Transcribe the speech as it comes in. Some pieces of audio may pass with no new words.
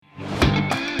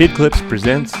BidClips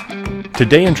presents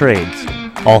Today in Trades,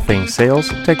 all things sales,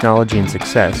 technology, and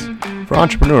success for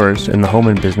entrepreneurs in the home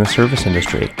and business service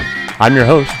industry. I'm your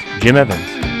host, Jim Evans.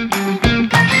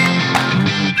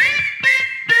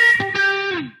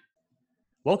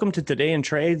 Welcome to Today in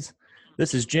Trades.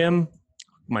 This is Jim,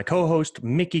 my co-host,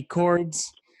 Mickey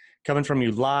Cords, coming from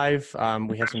you live.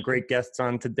 We have some great guests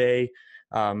on today.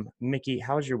 Mickey,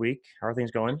 how's your week? How are things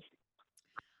going?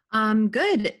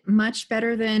 Good. Much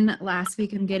better than last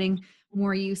week. I'm getting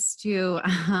more used to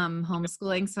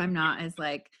homeschooling, so I'm not as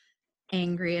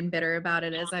angry and bitter about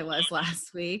it as I was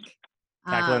last week.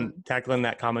 Tackling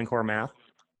that Common Core math.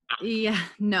 Yeah,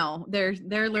 no,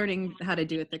 they're learning how to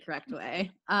do it the correct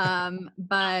way.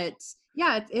 But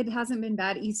yeah, it hasn't been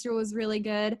bad. Easter was really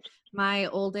good. My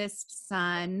oldest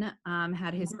son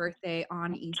had his birthday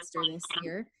on Easter this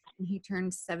year, and he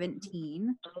turned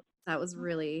 17. That was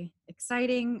really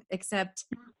exciting, except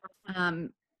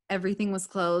everything was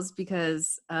closed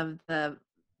because of the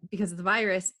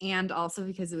virus, and also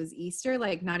because it was Easter.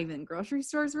 Not even grocery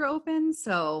stores were open,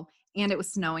 and it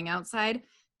was snowing outside,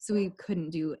 so we couldn't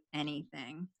do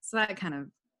anything. So that kind of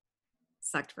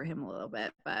sucked for him a little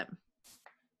bit, but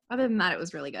other than that, it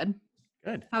was really good.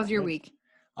 Good. How's your week?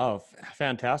 Oh,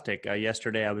 fantastic.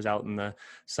 Yesterday I was out in the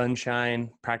sunshine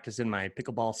practicing my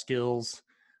pickleball skills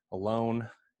alone,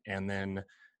 and then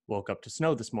woke up to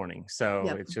snow this morning. So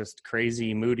It's just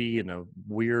crazy, moody, in a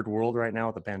weird world right now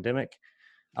with the pandemic.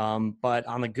 But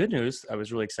on the good news, I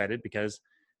was really excited because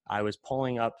I was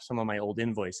pulling up some of my old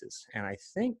invoices, and I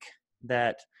think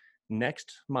that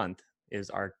next month is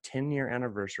our 10-year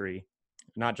anniversary,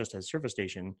 not just as Service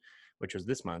Station, which was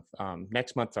this month.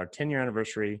 Next month's our 10-year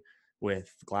anniversary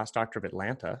with Glass Doctor of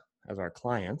Atlanta as our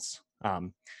clients.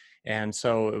 And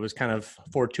so it was kind of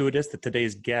fortuitous that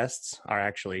today's guests are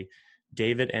actually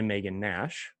David and Megan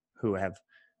Nash, who have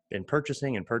been purchased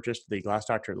the Glass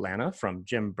Doctor Atlanta from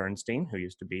Jim Bernstein, who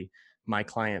used to be my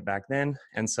client back then.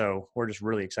 And so we're just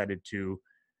really excited to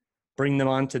bring them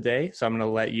on today. So I'm going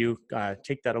to let you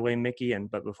take that away, Mickey.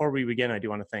 But before we begin, I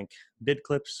do want to thank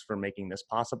BidClips for making this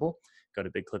possible. Go to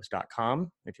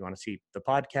bidclips.com if you want to see the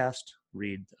podcast,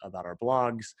 read about our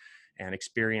blogs, and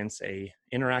experience a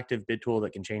interactive bid tool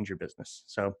that can change your business.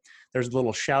 So there's a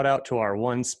little shout out to our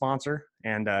one sponsor.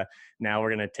 And now we're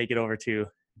going to take it over to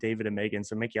David and Megan.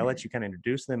 So Mickey, I'll let you kind of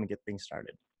introduce them and get things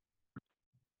started.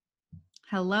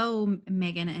 Hello,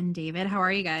 Megan and David. How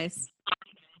are you guys?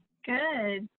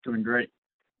 Good. Doing great.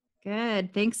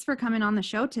 Good. Thanks for coming on the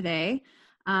show today.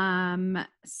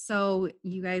 So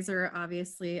you guys are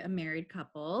obviously a married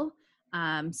couple.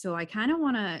 So I kind of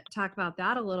want to talk about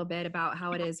that a little bit, about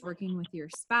how it is working with your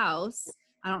spouse.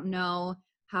 I don't know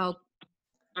how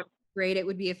great it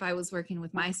would be if I was working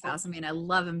with my spouse. I mean, I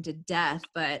love him to death,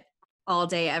 but all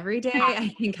day, every day, I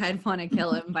think I'd want to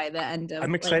kill him by the end of.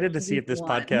 I'm excited to see if this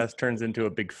podcast turns into a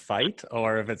big fight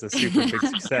or if it's a super big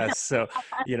success. So,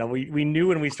 we knew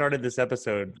when we started this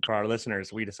episode, for our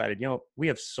listeners, we decided, we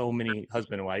have so many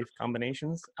husband and wife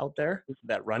combinations out there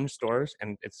that run stores,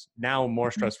 and it's now more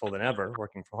stressful than ever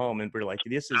working from home. And we're like,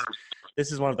 this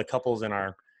is one of the couples in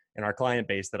our client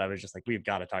base that I was just like, we've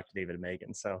got to talk to David and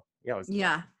Megan. So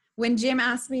yeah. When Jim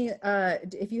asked me,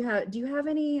 do you have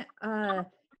any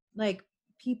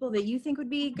people that you think would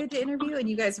be good to interview, and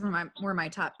you guys were my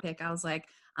top pick, I was like,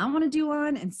 I want to do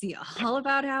one and see all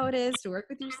about how it is to work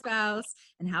with your spouse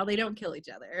and how they don't kill each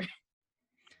other.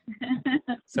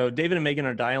 So David and Megan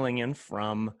are dialing in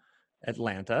from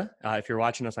Atlanta. If you're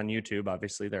watching us on YouTube,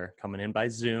 obviously they're coming in by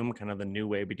Zoom, kind of the new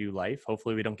way we do life.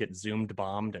 Hopefully we don't get Zoomed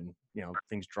bombed and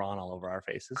things drawn all over our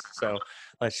faces. So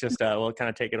let's just we'll kind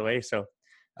of take it away. So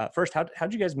first,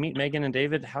 how'd you guys meet, Megan and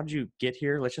David? How'd you get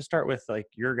here? Let's just start with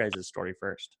your guys' story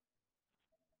first.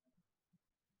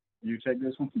 You take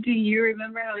this one? Do you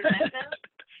remember how we met them?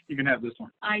 You can have this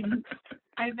one. I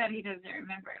bet he doesn't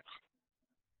remember.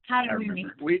 How did we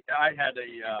meet? I had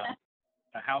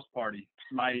a house party.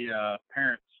 My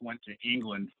parents went to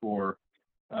England for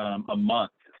a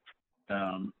month,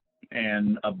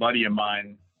 and a buddy of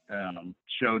mine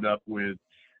showed up with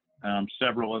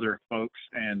several other folks,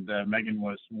 and Megan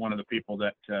was one of the people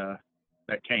that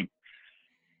came.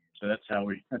 So that's how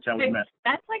we met.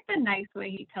 That's the nice way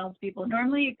he tells people.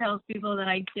 Normally he tells people that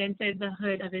I dented the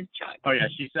hood of his truck. Oh yeah,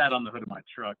 she sat on the hood of my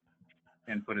truck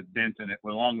and put a dent in it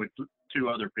along with two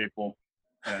other people.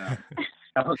 I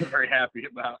wasn't very happy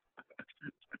about.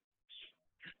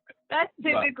 That's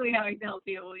typically how he tells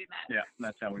people we met. Yeah,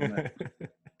 that's how we met.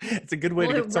 It's a good way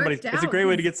to get somebody. It's a great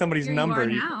way to get somebody's number.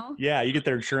 You get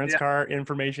their insurance car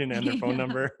information and their phone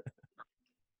number.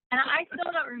 And I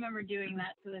still don't remember doing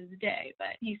that to this day,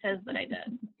 but he says that I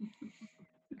did.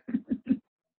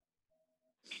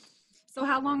 So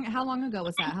how long ago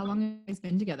was that? How long have you guys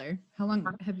been together? How long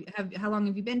have you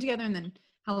been together, and then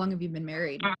how long have you been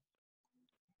married?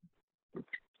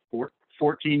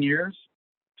 14 years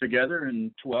together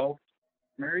and 12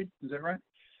 married. Is that right?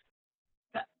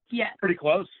 Yeah. Pretty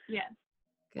close. Yeah.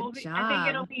 Good job. I think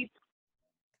it'll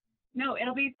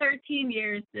be 13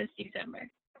 years this December.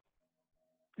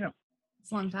 Yeah.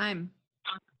 It's a long time.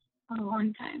 A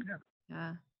long time.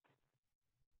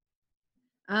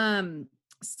 Yeah.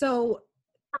 So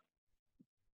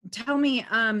tell me,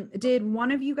 did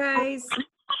one of you guys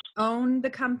own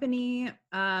the company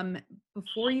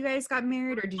before you guys got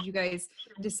married, or did you guys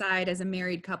decide as a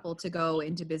married couple to go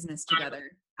into business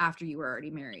together after you were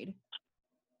already married?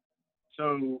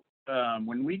 So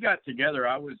when we got together,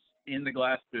 I was in the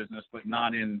glass business, but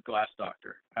not in Glass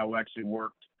Doctor. I actually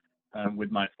worked with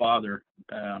my father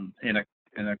in a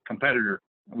competitor.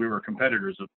 We were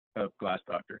competitors of Glass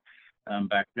Doctor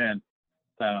back then.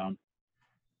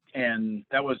 And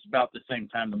that was about the same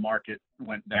time the market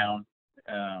went down.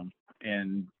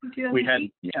 And we had,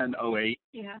 in 08,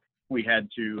 we had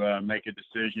to make a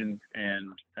decision,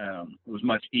 and it was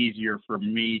much easier for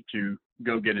me to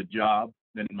go get a job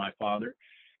than my father.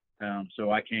 So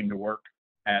I came to work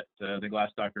at the Glass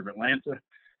Doctor of Atlanta,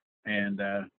 and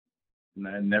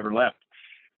never left.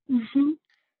 Mm-hmm.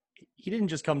 He didn't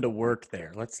just come to work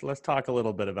there. Let's talk a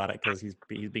little bit about it, because he's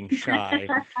being shy.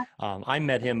 I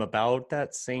met him about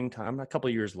that same time, a couple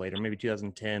of years later, maybe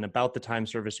 2010, about the time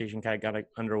Service Station got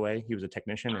underway. He was a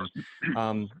technician,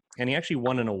 and he actually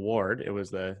won an award. It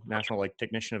was the National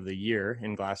Technician of the Year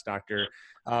in Glass Doctor.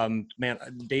 Man,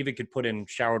 David could put in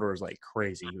shower doors like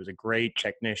crazy. He was a great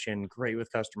technician, great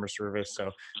with customer service. So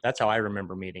that's how I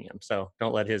remember meeting him. So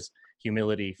don't let his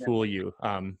humility fool you.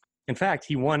 In fact,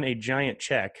 he won a giant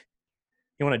check.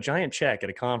 He won a giant check at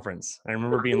a conference. I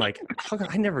remember being like, how come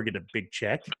I never get a big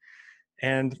check?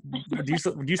 And do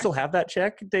you still have that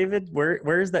check, David?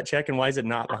 Where is that check, and why is it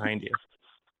not behind you?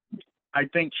 I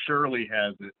think Shirley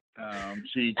has it.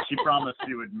 She promised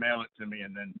she would mail it to me,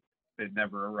 and then it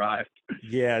never arrived.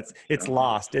 Yeah, it's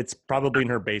lost. It's probably in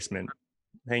her basement,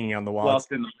 hanging on the wall.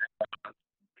 Lost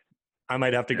I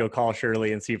might have to go call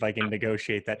Shirley and see if I can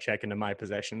negotiate that check into my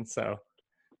possession. So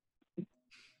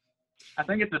I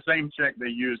think it's the same check they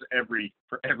use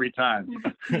for every time.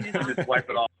 Just wipe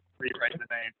it off, rewrite the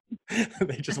name.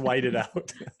 They just white it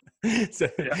out. So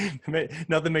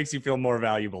nothing makes you feel more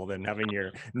valuable than having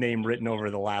your name written over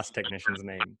the last technician's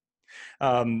name.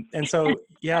 And so,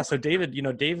 so David,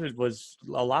 David was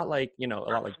a lot like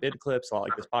Bid Clips, a lot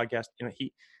like this podcast.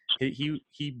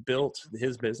 He built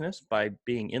his business by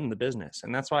being in the business.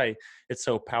 And that's why it's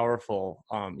so powerful,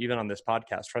 even on this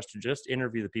podcast, for us to just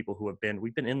interview the people who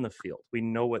we've been in the field. We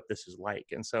know what this is like.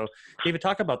 And so, David,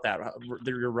 talk about that,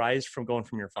 your rise from going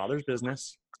from your father's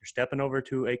business, you're stepping over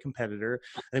to a competitor.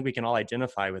 I think we can all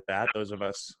identify with that, those of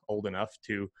us old enough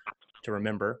to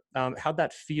remember. How'd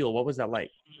that feel? What was that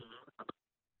like?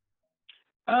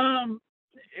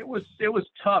 It was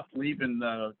tough leaving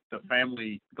the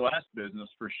family glass business,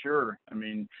 for sure. I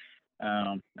mean,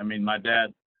 my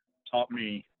dad taught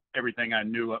me everything I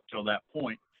knew up till that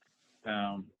point.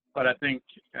 But I think,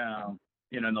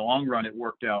 in the long run, it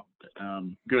worked out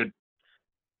good.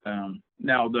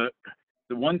 Now, the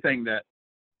one thing that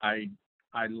I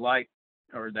like,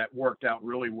 or that worked out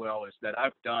really well, is that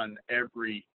I've done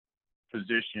every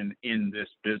position in this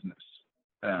business.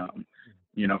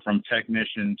 From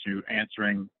technician to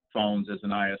answering phones as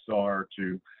an ISR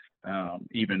to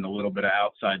even a little bit of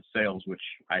outside sales, which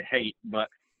I hate, but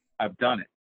I've done it.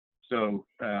 So,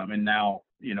 and now,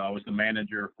 I was the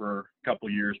manager for a couple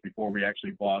of years before we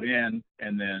actually bought in.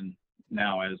 And then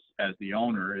now as the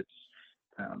owner,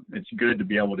 it's good to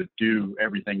be able to do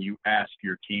everything you ask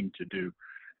your team to do.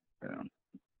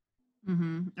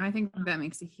 I think that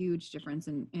makes a huge difference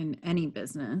in any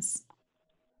business.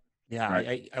 Yeah,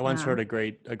 right. I once heard a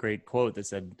great quote that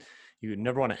said, you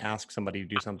never want to ask somebody to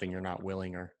do something you're not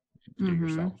willing or to do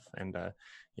yourself. And,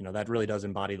 that really does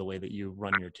embody the way that you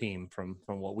run your team from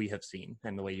what we have seen,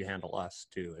 and the way you handle us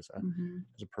too, as a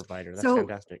provider. That's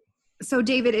fantastic. So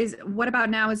David, what about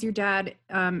now? Is your dad,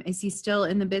 is he still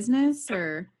in the business,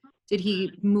 or did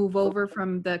he move over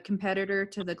from the competitor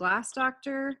to the Glass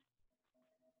Doctor?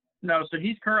 No, so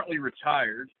he's currently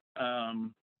retired.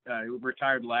 He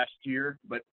retired last year,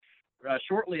 but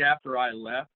shortly after I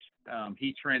left,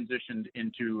 he transitioned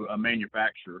into a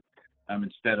manufacturer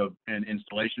instead of an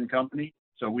installation company.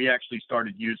 So we actually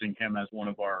started using him as one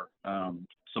of our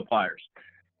suppliers.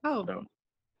 Oh, so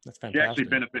that's fantastic. He actually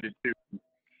benefited too.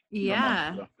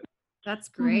 Yeah, that's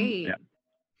great. Yeah.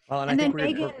 Well, and And then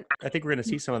Megan, I think we're going to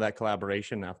see some of that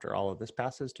collaboration after all of this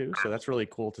passes too. So that's really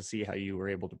cool to see how you were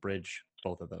able to bridge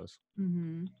both of those.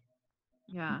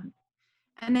 yeah.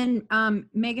 And then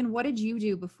Megan, what did you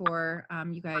do before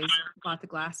you guys bought the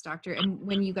Glass Doctor? And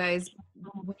when you guys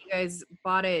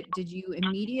bought it, did you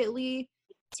immediately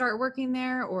start working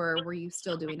there, or were you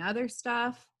still doing other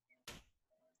stuff?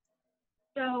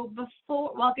 So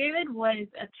while David was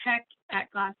a tech at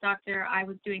Glass Doctor, I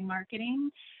was doing marketing.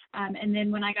 And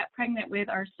then when I got pregnant with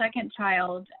our second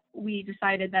child, we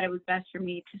decided that it was best for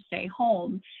me to stay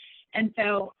home. And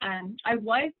so I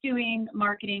was doing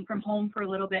marketing from home for a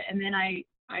little bit, and then I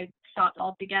stopped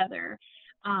altogether.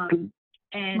 And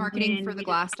marketing for the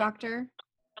Glass Doctor?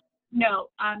 No,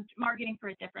 marketing for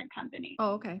a different company.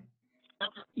 Oh, okay.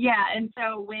 Yeah, and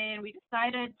so when we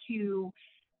decided to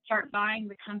start buying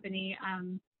the company,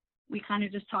 we kind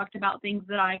of just talked about things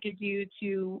that I could do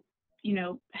to,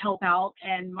 help out,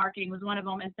 and marketing was one of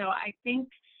them. And so I think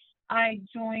I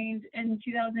joined in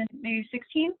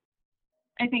 2016.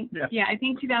 I think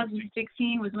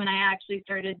 2016 was when I actually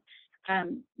started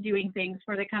doing things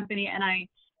for the company, and I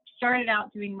started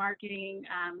out doing marketing,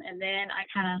 and then I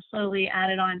kind of slowly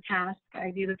added on tasks.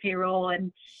 I do the payroll,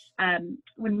 and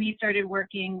when we started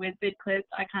working with BidClips,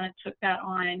 I kind of took that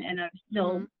on, and I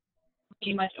still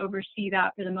pretty much oversee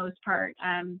that for the most part,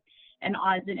 and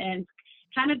odds and ends,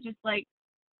 kind of just like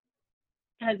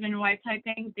husband and wife type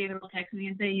things. David will text me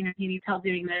and say, he needs help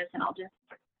doing this, and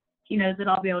he knows that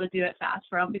I'll be able to do it fast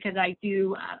for him, because I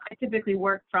typically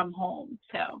work from home,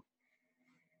 so.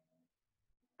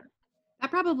 That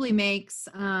probably makes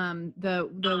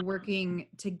the working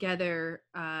together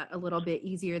a little bit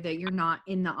easier, that you're not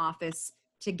in the office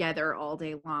together all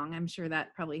day long. I'm sure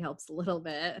that probably helps a little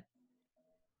bit.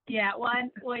 Yeah,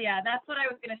 yeah, that's what I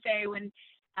was gonna say. When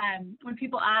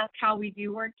people ask how we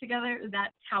do work together,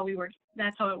 that's how we work.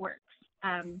 That's how it works.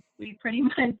 We pretty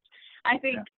much, I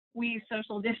think, we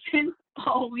social distance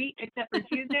all week except for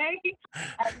Tuesday,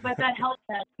 but that helps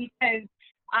us because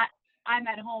I'm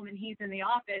at home and he's in the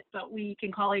office, but we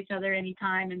can call each other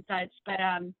anytime and such. But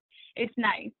it's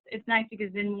nice. It's nice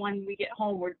because then when we get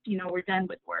home, we're done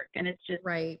with work, and it's just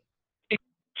right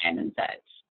and such.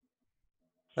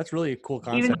 That's really a cool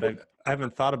concept. I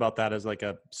haven't thought about that as like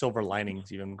a silver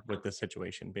linings, even with this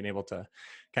situation, being able to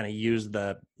kind of use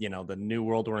the new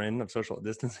world we're in of social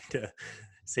distancing to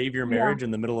save your marriage in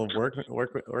the middle of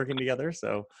working together.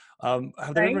 So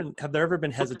have there ever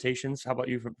been hesitations? How about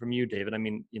you from you, David? I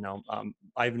mean,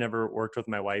 I've never worked with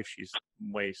my wife. She's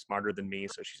way smarter than me,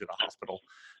 so she's at a hospital.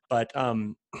 But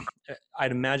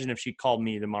I'd imagine if she called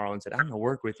me tomorrow and said, I'm going to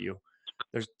work with you,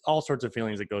 there's all sorts of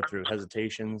feelings that go through,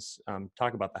 hesitations.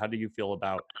 Talk about that. How do you feel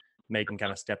about Megan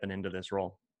kind of stepping into this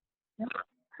role?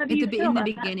 In the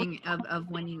beginning of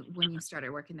when you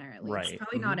started working there, at least. Right.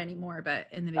 Probably not anymore, but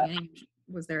in the beginning,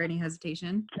 was there any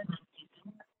hesitation?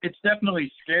 It's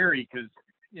definitely scary because,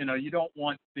 you don't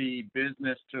want the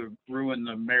business to ruin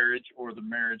the marriage or the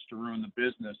marriage to ruin the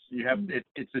business. You have,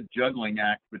 it's a juggling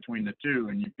act between the two,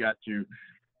 and you've got to,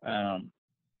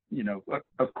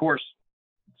 of course,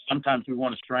 sometimes we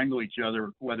want to strangle each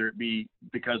other, whether it be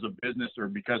because of business or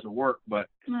because of work, but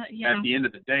at the end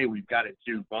of the day, we've got to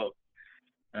do both.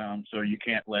 So you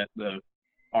can't let the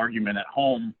argument at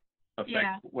home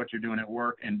affect what you're doing at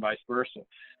work, and vice versa.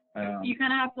 You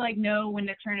kind of have to know when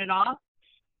to turn it off.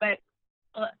 But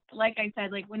like I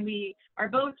said, when we are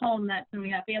both home, that's when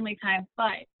we have family time.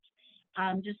 But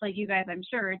just like you guys, I'm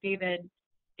sure David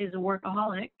is a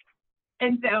workaholic.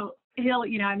 And so he'll,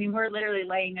 we're literally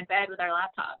laying in bed with our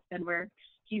laptops, and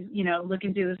he's,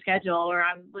 looking through the schedule, or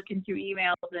I'm looking through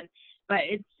emails, but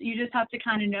you just have to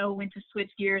kind of know when to switch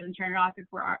gears and turn it off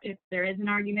if there is an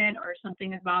argument or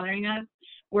something is bothering us,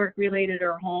 work related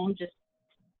or home,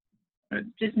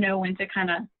 just know when to kind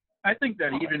of. I think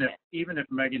that even if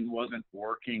Megan wasn't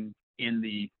working in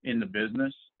the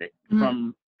business,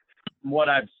 from what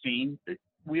I've seen,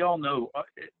 we all know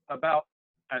about,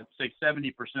 I'd say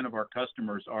 70% of our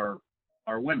customers are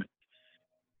women.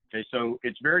 Okay, so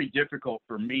it's very difficult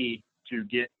for me to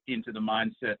get into the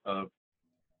mindset of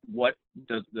what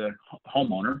does the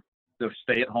homeowner, the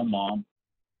stay-at-home mom,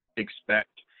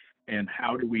 expect, and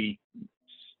how do we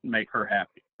make her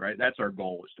happy, right? That's our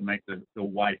goal, is to make the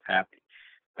wife happy.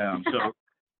 So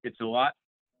it's a lot.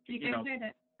 You can say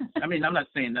that. I mean, I'm not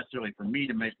saying necessarily for me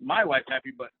to make my wife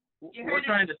happy, but we're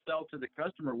trying to sell to the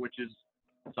customer, which is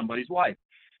somebody's wife.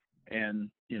 And,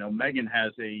 Megan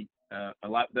has a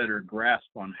lot better grasp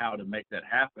on how to make that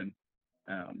happen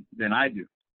than I do.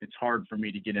 It's hard for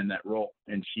me to get in that role,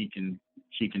 and she can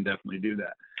definitely do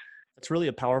that. It's really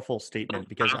a powerful statement,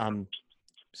 because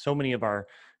so many of our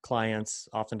clients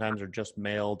oftentimes are just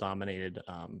male dominated,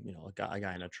 a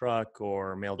guy in a truck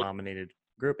or male dominated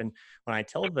group. And when I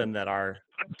tell them that our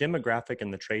demographic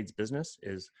in the trades business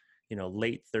is,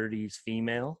 late 30s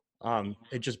female,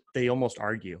 they almost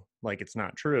argue like it's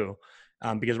not true,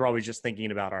 because we're always just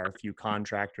thinking about our few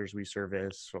contractors we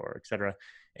service or et cetera.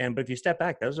 But if you step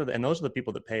back, those are the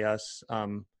people that pay us,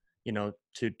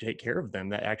 to take care of them,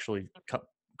 that actually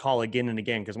call again and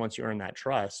again, because once you earn that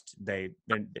trust,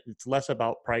 it's less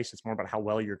about price, it's more about how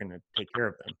well you're going to take care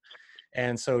of them.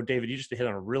 And so, David, you just hit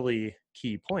on a really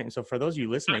key point. And so for those of you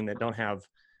listening that don't have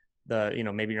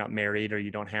maybe you're not married or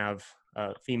you don't have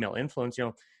female influence,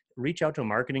 reach out to a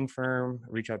marketing firm,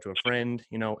 reach out to a friend,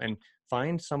 and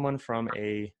find someone from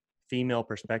a female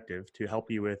perspective to help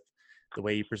you with the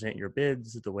way you present your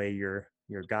bids, the way your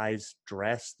guys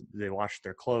dress, they wash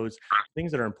their clothes,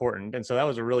 things that are important. And so that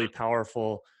was a really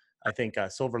powerful, I think,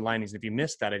 silver linings. If you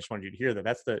missed that, I just wanted you to hear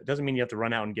that. Doesn't mean you have to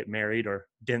run out and get married or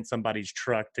dent somebody's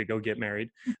truck to go get married,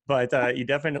 but you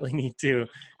definitely need to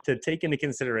take into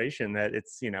consideration that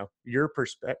it's, your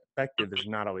perspective is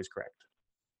not always correct.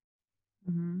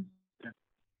 Mm-hmm.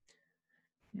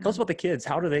 Tell us about the kids.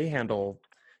 How do they handle,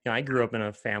 I grew up in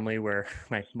a family where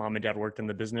my mom and dad worked in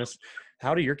the business.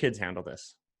 How do your kids handle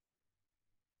this?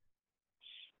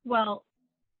 Well,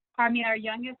 our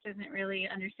youngest doesn't really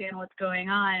understand what's going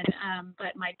on,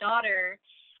 but my daughter,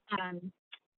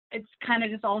 it's kind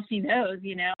of just all she knows,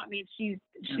 she's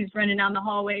running down the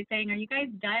hallway saying, "Are you guys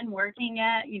done working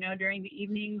yet?" During the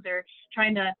evenings, or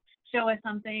trying to show us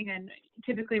something. And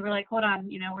typically we're like, "Hold on,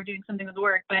 we're doing something with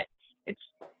work," but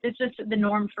it's just the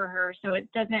norm for her. So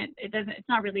it's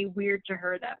not really weird to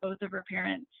her that both of her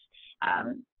parents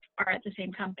are at the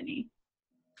same company.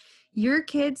 Your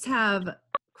kids have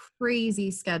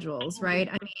crazy schedules, right?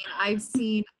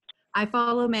 I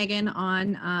follow Megan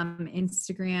on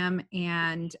Instagram,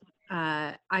 and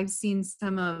I've seen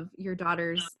some of your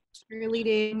daughter's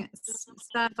cheerleading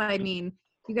stuff.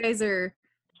 You guys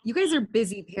are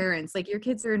busy parents. Like, your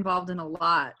kids are involved in a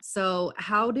lot. So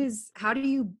how do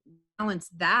you balance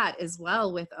that as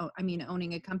well with,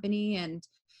 owning a company? And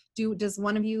does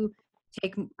one of you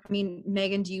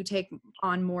Megan, do you take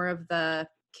on more of the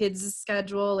kids'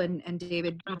 schedule, and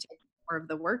David, do you take more of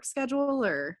the work schedule,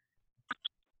 or?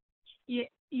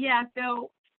 Yeah.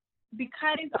 So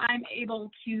because I'm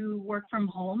able to work from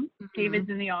home, mm-hmm. David's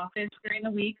in the office during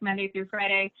the week, Monday through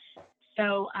Friday.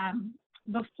 So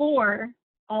before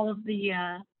all of the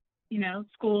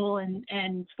school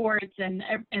and sports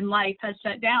and life has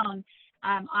shut down,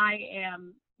 I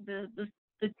am the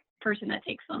person that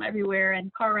takes them everywhere,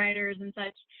 and car riders and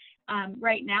such.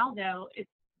 Right now, though,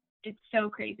 it's so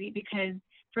crazy because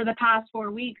for the past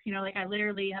 4 weeks, I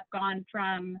literally have gone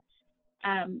from,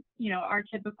 our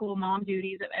typical mom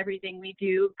duties of everything we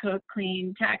do, cook,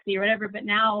 clean, taxi, or whatever. But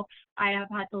now I have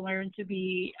had to learn to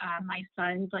be my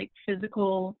son's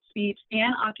physical, speech,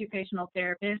 and occupational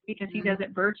therapist, because he does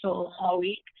it virtual all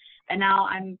week. And now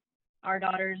I'm our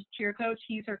daughter's cheer coach.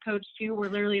 He's her coach too. We're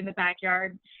literally in the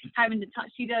backyard having to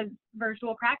touch. She does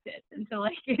virtual practice. And so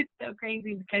it's so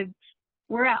crazy because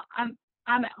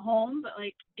I'm at home, but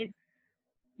it's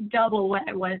double what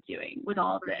I was doing with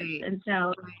all of this. Right. And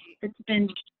so it's been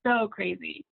so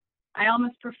crazy. I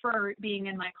almost prefer being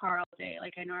in my car all day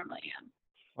like I normally am.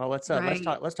 Well, let's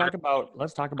talk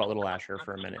about little Asher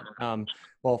for a minute.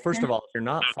 Well, first of all, if you're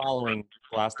not following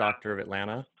Glass Doctor of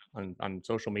Atlanta on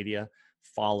social media,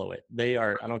 follow it.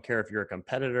 I don't care if you're a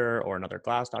competitor or another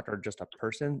glass doctor or just a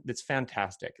person, it's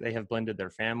fantastic. They have blended their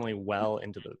family well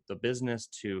into the business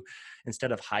to,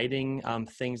 instead of hiding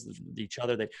things with each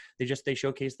other, they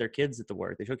showcase their kids at the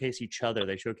work. They showcase each other.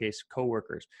 They showcase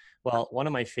coworkers. Well, one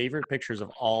of my favorite pictures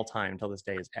of all time till this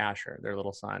day is Asher, their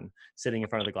little son, sitting in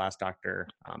front of the Glass Doctor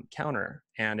counter.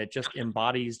 And it just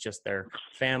embodies just their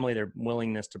family, their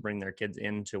willingness to bring their kids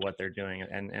into what they're doing.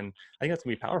 And I think that's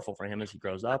gonna be powerful for him as he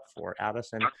grows up, for Addison.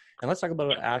 And let's talk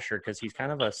about Asher, because he's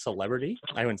kind of a celebrity.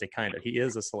 I wouldn't say kind of, he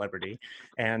is a celebrity.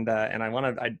 And I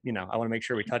want to make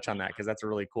sure we touch on that, because that's a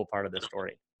really cool part of this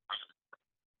story.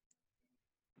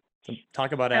 So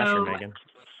talk about Asher, Megan.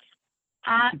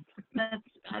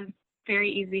 That's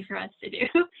very easy for us to do.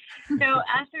 So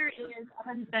Asher is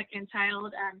our second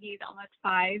child. He's almost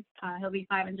 5. He'll be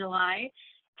 5 in July.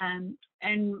 And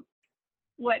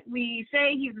what we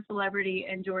say, he's a celebrity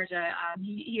in Georgia.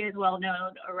 He is well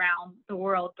known around the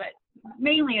world, but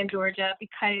mainly in Georgia,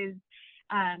 because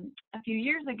a few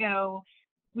years ago,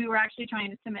 we were actually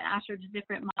trying to submit Asher to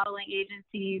different modeling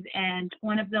agencies, and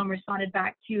one of them responded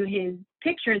back to his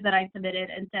pictures that I submitted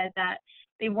and said that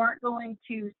they weren't going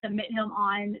to submit him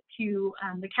on to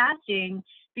the casting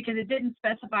because it didn't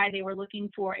specify they were looking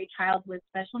for a child with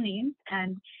special needs.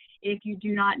 And if you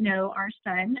do not know our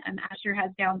son, Asher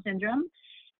has Down syndrome.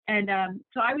 And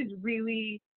so I was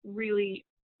really, really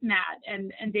mad.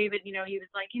 And David, he was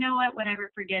like, you know what,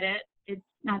 whatever, forget it. It's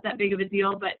not that big of a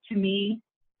deal. But to me,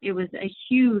 it was a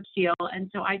huge deal. And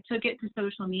so I took it to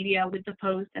social media with the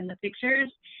post and the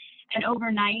pictures. And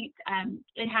overnight,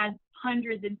 it had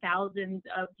hundreds and thousands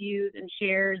of views and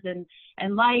shares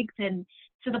and likes. And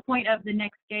to the point of the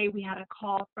next day, we had a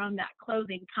call from that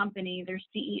clothing company. Their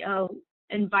CEO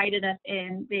invited us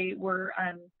in. They were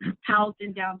housed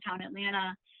in downtown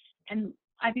Atlanta. And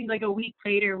I think like a week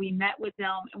later, we met with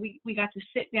them and we got to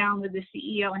sit down with the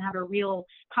CEO and have a real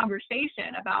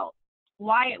conversation about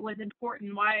why it was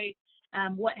important, why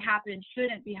what happened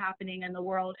shouldn't be happening in the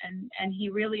world. And he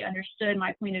really understood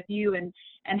my point of view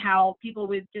and how people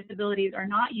with disabilities are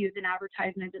not used in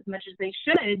advertisements as much as they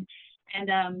should.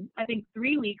 And I think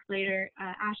 3 weeks later,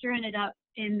 Asher ended up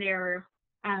in their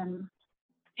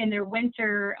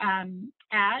winter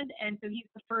ad. And so he's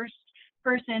the first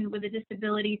person with a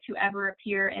disability to ever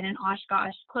appear in an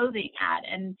Oshkosh clothing ad.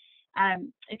 And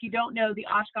if you don't know the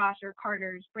Oshkosh or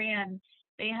Carter's brand,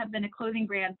 they have been a clothing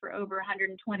brand for over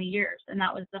 120 years. And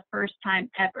that was the first time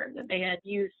ever that they had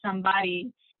used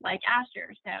somebody like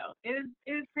Asher. So it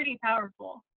was pretty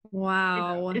powerful.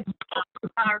 Wow. It's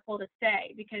powerful to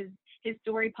say because his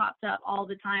story pops up all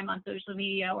the time on social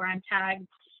media or I'm tagged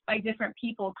by different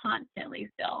people constantly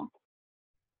still.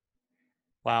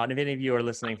 Wow. And if any of you are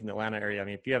listening from the Atlanta area, I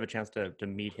mean, if you have a chance to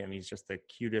meet him, he's just the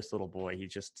cutest little boy.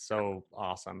 He's just so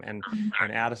awesome. And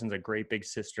Addison's a great big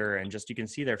sister, and just, you can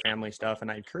see their family stuff.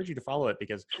 And I encourage you to follow it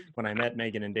because when I met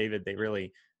Megan and David, they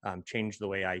really changed the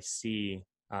way I see,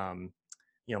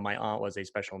 my aunt was a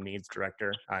special needs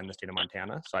director in the state of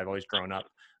Montana. So I've always grown up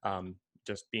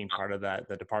just being part of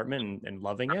the department and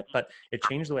loving it. But it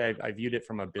changed the way I viewed it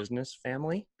from a business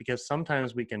family, because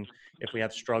sometimes we can, if we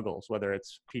have struggles, whether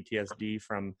it's PTSD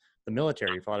from the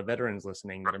military, for a lot of veterans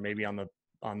listening that are maybe on the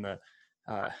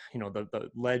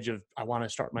ledge of, I want to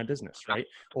start my business, right?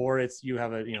 Or it's, you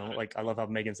have a, like, I love how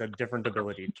Megan said, different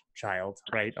ability child,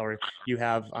 right? Or you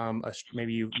have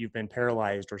maybe you've been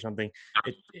paralyzed or something.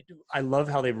 I love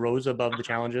how they rose above the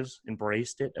challenges,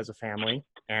 embraced it as a family,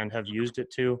 and have used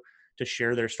it to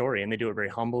share their story, and they do it very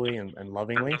humbly and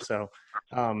lovingly. So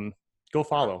go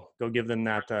give them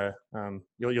that.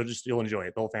 You'll enjoy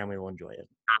it. The whole family will enjoy it.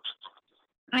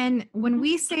 And when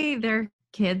we say their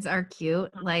kids are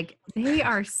cute, like, they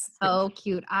are so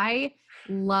cute. I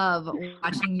love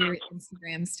watching your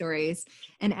Instagram stories.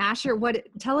 And Asher,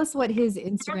 tell us what his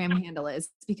Instagram handle is,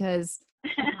 because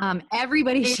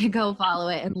everybody should go follow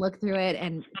it and look through it.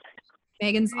 And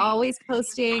Megan's always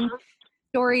posting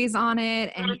stories on it,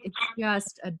 and it's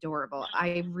just adorable.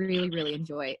 I really, really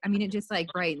enjoy it. I mean, it just like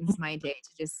brightens my day to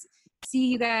just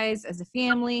see you guys as a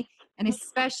family, and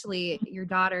especially your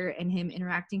daughter and him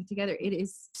interacting together. It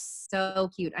is so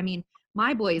cute. I mean,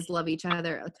 my boys love each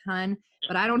other a ton,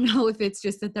 but I don't know if it's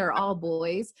just that they're all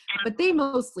boys, but they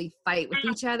mostly fight with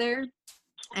each other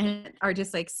and are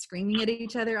just like screaming at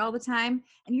each other all the time.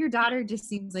 And your daughter just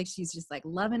seems like she's just like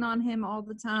loving on him all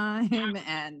the time.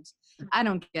 And I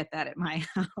don't get that at my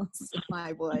house with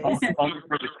my boys. Only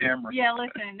for the camera. Yeah,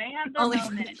 listen, they have their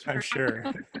moments. I'm sure.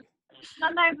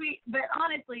 Sometimes but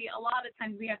honestly, a lot of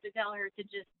times we have to tell her to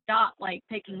just stop like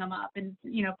picking them up and,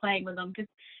 playing with them, because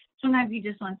sometimes he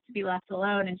just wants to be left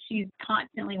alone and she's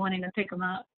constantly wanting to pick them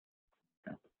up.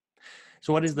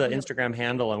 So what is the Instagram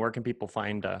handle, and where can people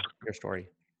find your story?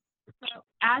 So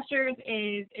Asher's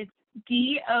it's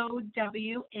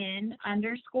DOWN_, and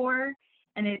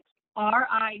it's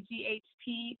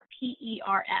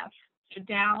RIGHTPERF. So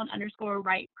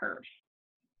down_right_perf.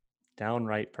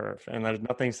 Downright perf. And there's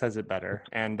nothing says it better.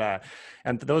 And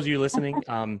for those of you listening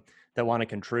that want to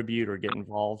contribute or get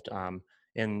involved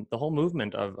in the whole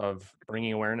movement of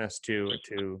bringing awareness to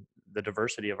the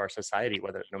diversity of our society,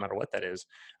 no matter what that is,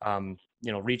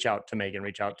 reach out to Megan,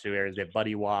 reach out to areas. They have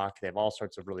Buddy Walk. They have all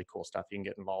sorts of really cool stuff you can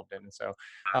get involved in. And so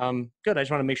good. I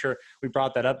just want to make sure we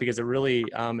brought that up, because it really,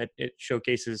 it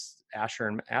showcases Asher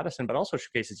and Addison, but also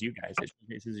showcases you guys. It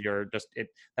showcases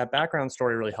that background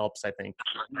story really helps, I think,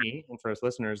 for me and for us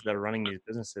listeners that are running these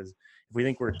businesses. If we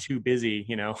think we're too busy,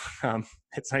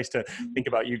 it's nice to think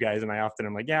about you guys. And I often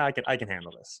am like, yeah, I can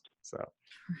handle this. So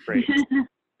great.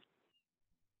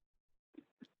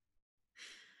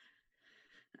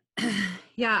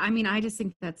 Yeah, I mean, I just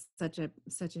think that's such a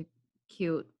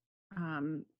cute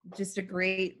just a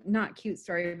great, not cute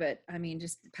story, but I mean,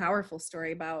 just powerful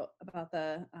story about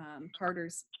the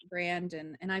Carter's brand.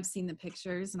 And I've seen the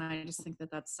pictures, and I just think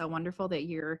that that's so wonderful that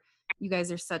you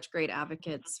guys are such great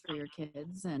advocates for your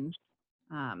kids. And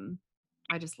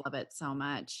I just love it so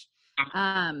much.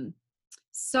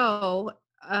 So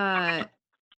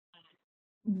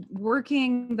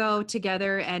working though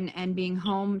together and being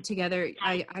home together,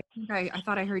 I think I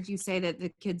thought I heard you say that the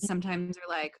kids sometimes are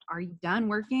like, are you done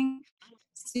working?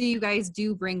 So you guys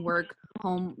do bring work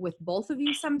home with both of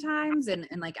you sometimes, and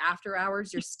like after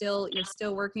hours you're still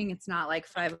working. It's not like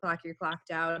 5 o'clock you're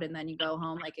clocked out and then you go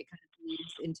home. Like it kind of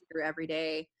leads into your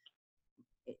everyday,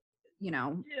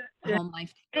 home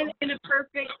life.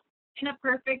 In a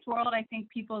perfect world, I think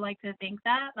people like to think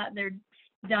that they're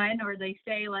done, or they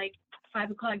say like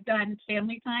 5 o'clock done, it's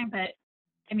family time, but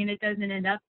I mean, it doesn't end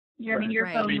up. Your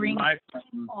phone rings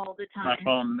all the time. My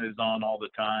phone is on all the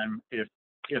time. If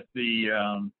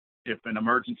an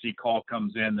emergency call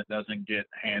comes in that doesn't get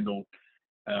handled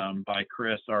by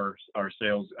Chris, our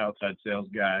outside sales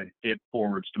guy, it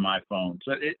forwards to my phone.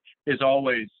 So it is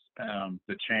always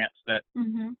the chance that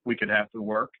we could have to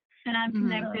work. And I'm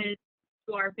connected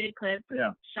to our BidClip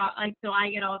shop, so I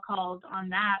get all calls on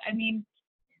that. I mean,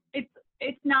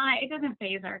 it doesn't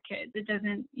faze our kids. It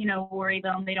doesn't, worry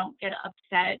them. They don't get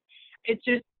upset. It's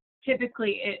just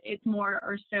typically it's more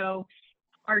or so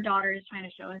our daughter is trying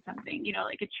to show us something,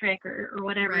 like a trick or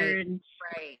whatever. Right. And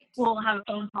we'll have a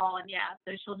phone call, and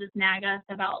so she'll just nag us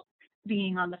about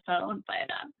being on the phone.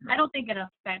 But I don't think it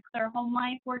affects our home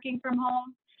life working from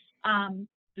home.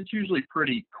 It's usually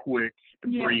pretty quick,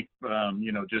 brief,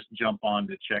 just jump on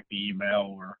to check the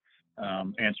email or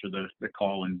answer the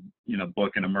call and,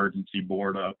 book an emergency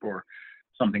board up or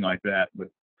something like that. But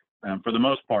for the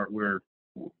most part,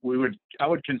 I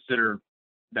would consider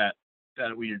that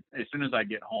we, as soon as I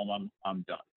get home, I'm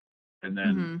done. And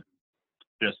then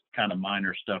just kind of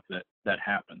minor stuff that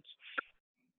happens.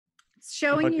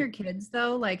 Showing your kids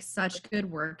though, like such good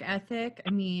work ethic, I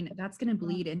mean, that's going to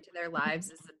bleed into their lives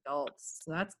as adults.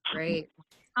 So that's great.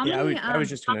 I was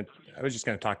just going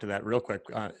to talk to that real quick.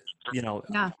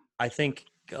 I think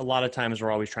a lot of times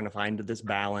we're always trying to find this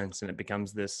balance, and it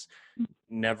becomes this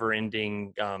never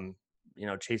ending,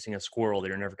 chasing a squirrel that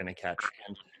you're never going to catch.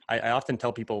 And I often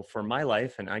tell people, for my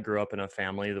life, and I grew up in a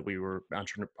family that we were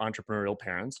entrepreneurial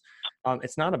parents.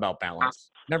 It's not about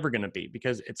balance. Never going to be,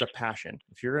 because it's a passion.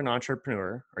 If you're an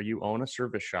entrepreneur or you own a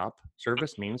service shop,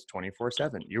 service means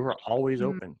 24/7. You are always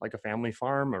open, like a family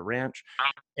farm, a ranch.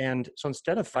 And so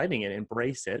instead of fighting it,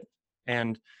 embrace it.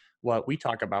 And what we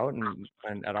talk about and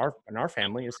in our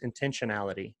family is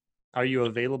intentionality. Are you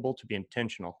available to be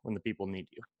intentional when the people need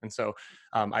you? And so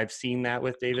I've seen that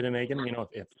with David and Megan.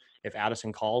 If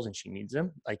Addison calls and she needs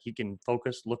him, like, he can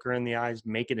focus, look her in the eyes,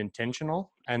 make it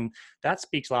intentional. And that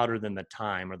speaks louder than the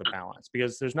time or the balance,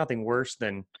 because there's nothing worse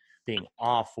than being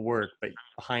off work, but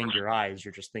behind your eyes,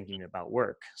 you're just thinking about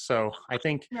work. So I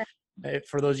think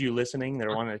for those of you listening that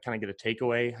want to kind of get a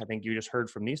takeaway, I think you just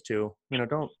heard from these two,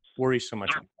 don't worry so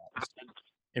much about that.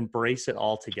 Embrace it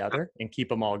all together and keep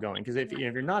them all going. Because if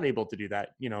you're not able to do that,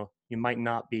 you might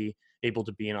not be able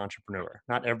to be an entrepreneur.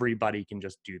 Not everybody can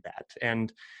just do that.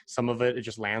 And some of it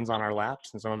just lands on our laps,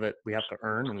 and some of it we have to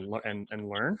earn and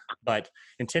learn. But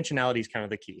intentionality is kind of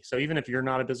the key. So even if you're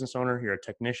not a business owner, you're a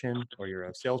technician or you're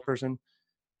a salesperson,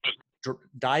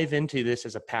 dive into this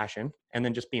as a passion, and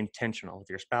then just be intentional with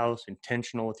your spouse,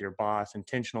 intentional with your boss,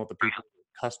 intentional with the people,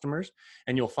 customers,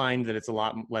 and you'll find that it's a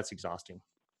lot less exhausting.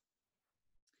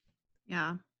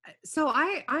 Yeah. So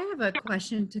I have a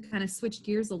question to kind of switch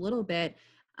gears a little bit.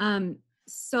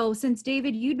 So since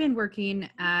David, you'd been working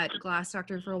at Glass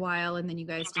Doctor for a while, and then you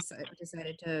guys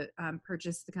decided to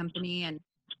purchase the company,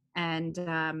 and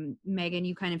Megan,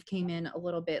 you kind of came in a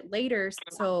little bit later.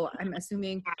 So I'm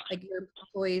assuming like your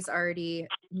employees already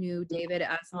knew David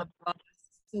as the boss.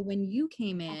 So when you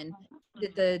came in,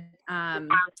 did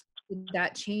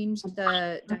that change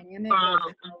the dynamic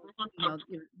of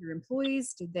your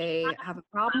employees? Did they have a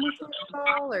problem with it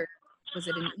at all, or was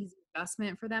it an easy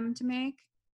adjustment for them to make?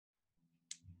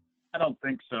 I don't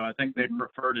think so. I think they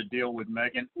prefer to deal with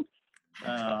Megan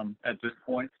at this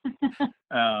point.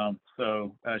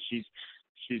 So she's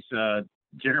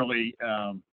generally,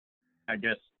 I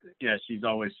guess, she's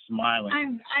always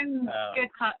smiling. I'm good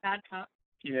cop, bad cop.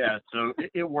 Yeah, so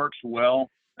it works well.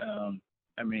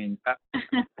 I mean, I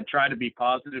try to be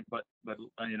positive, but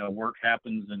work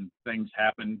happens and things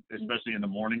happen, especially in the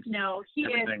mornings. No, he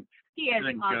is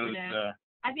positive.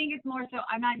 I think it's more so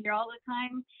I'm not here all the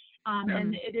time.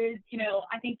 And it is,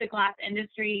 I think the glass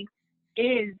industry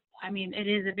is I mean, it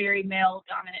is a very male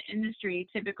dominant industry.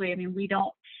 Typically, I mean, we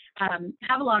don't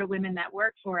have a lot of women that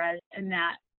work for us, and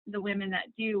that the women that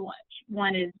do,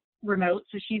 one is remote,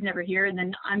 so she's never here. And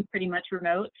then I'm pretty much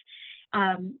remote.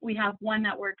 We have one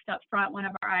that works up front, one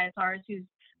of our ISRs, she's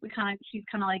kind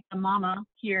of like the mama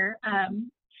here.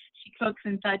 She cooks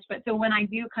and such. But so when I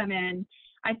do come in,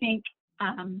 I think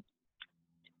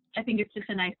it's just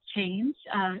a nice change,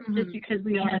 just because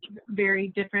we are very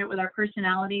different with our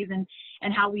personalities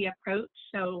and how we approach.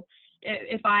 So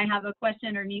if I have a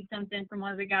question or need something from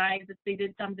one of the guys, if they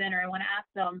did something or I want to ask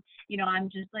them, you know, I'm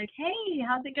just like, hey,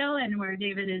 how's it going? Where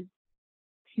David is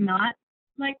not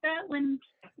like that when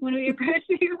we approach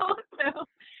people. So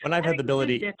when I've had the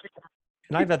ability,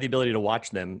 and I've had the ability to watch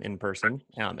them in person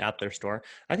at their store,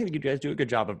 I think you guys do a good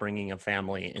job of bringing a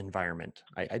family environment.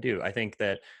 I do. I think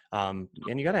that, and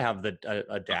you got to have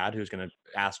a dad who's going to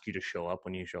ask you to show up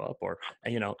when you show up, or,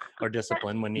 you know, or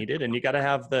discipline when needed. And you got to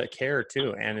have the care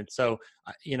too. And it's so,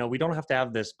 you know, we don't have to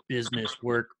have this business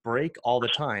work break all the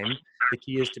time. The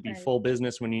key is to be full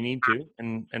business when you need to,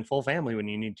 and full family when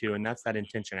you need to. And that's that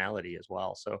intentionality as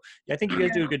well. So yeah, I think you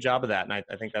guys do a good job of that. And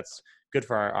I think that's good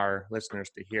for our listeners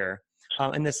to hear.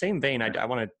 In the same vein, I've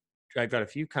got a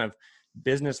few kind of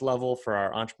business level for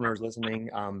our entrepreneurs listening.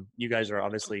 You guys are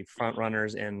obviously front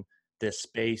runners in this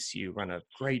space. You run a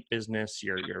great business.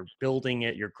 You're building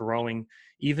it. You're growing,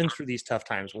 even through these tough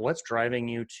times. What's driving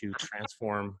you to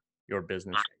transform your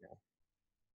business right now?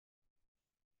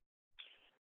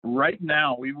 Right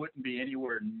now, we wouldn't be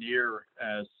anywhere near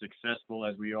as successful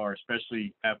as we are,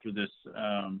 especially after this,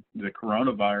 the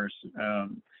coronavirus,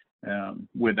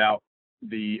 without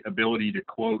the ability to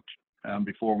quote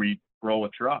before we roll a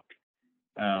truck.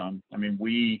 I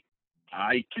mean,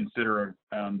 I consider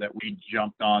that we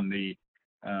jumped on the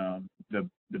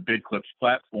BidClips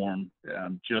platform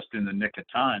just in the nick of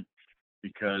time,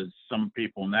 because some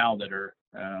people now that are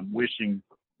wishing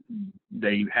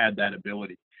they had that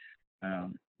ability.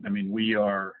 I mean, we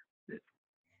are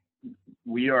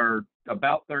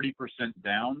about 30%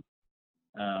 down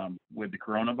with the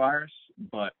coronavirus,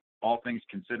 but all things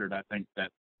considered, I think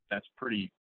that's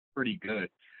pretty good.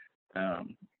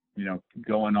 You know,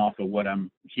 going off of what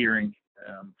I'm hearing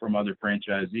from other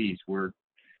franchisees, we're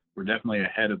definitely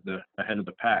ahead of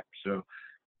the pack. So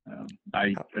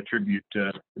I attribute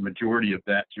the majority of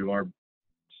that to our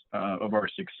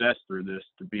success through this,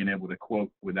 to being able to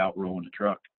quote without rolling a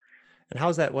truck. And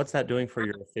what's that doing for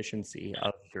your efficiency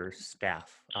of your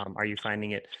staff? Are you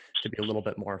finding it to be a little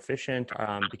bit more efficient?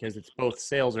 Because it's both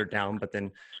sales are down, but then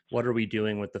what are we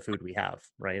doing with the food we have,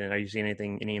 right? And are you seeing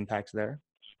any impacts there?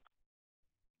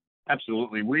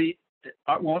 Absolutely.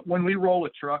 When we roll a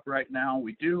truck right now,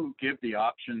 we do give the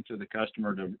option to the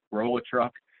customer to roll a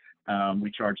truck.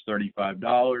 We charge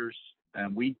 $35,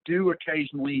 and we do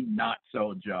occasionally not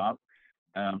sell a job.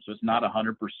 So it's not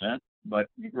 100%. But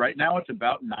right now it's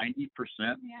about 90%.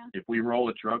 Yeah. If we roll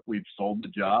a truck, we've sold the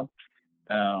job.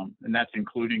 And that's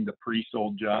including the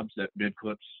pre-sold jobs that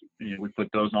BidClips, you know, we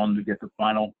put those on to get the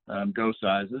final go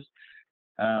sizes.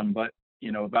 But,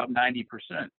 you know, about 90%.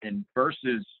 And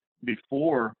versus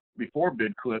before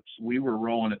BidClips, we were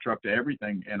rolling a truck to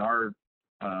everything, and our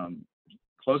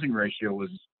closing ratio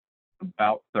was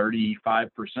about 35%,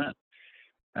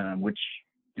 which,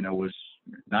 you know, was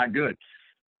not good.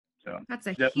 So that's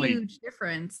a huge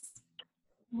difference.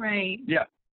 Right. Yeah.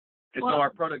 So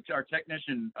our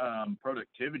technician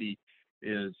productivity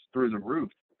is through the roof.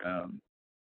 That's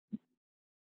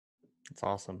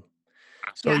awesome.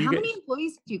 So yeah, how many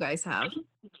employees do you guys have?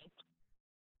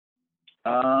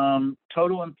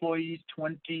 Total employees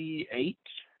 28.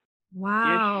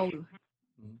 Wow.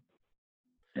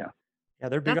 Yeah,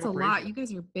 they're big. That's a lot. You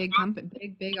guys are big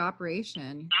company, big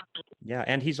operation. Yeah,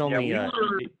 and he's only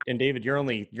and David, you're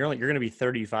going to be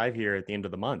 35 here at the end of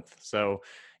the month. So,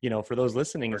 you know, for those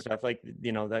listening and stuff, like,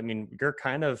 you know, I mean, you're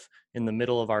kind of in the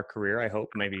middle of our career. I hope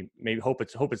maybe hope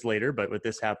it's later, but with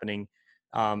this happening,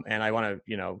 and I want to,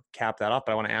 you know, cap that off.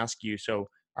 But I want to ask you. So,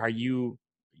 are you,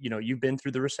 you know, you've been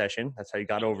through the recession. That's how you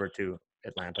got over to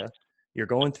Atlanta. You're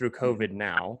going through COVID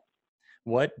now.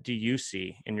 What do you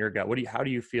see in your gut? How do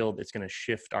you feel it's going to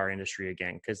shift our industry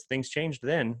again? Because things changed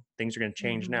then, things are going to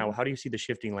change now. How do you see the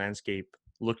shifting landscape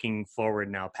looking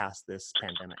forward now past this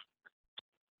pandemic?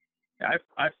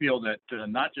 I feel that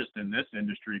not just in this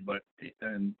industry, but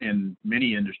in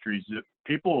many industries,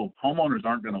 homeowners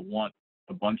aren't going to want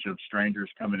a bunch of strangers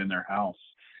coming in their house.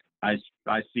 I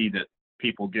see that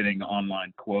people getting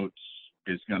online quotes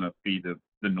is going to be the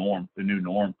norm, the new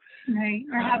norm. Right.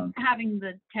 Or having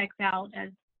the techs out as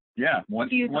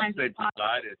once they decided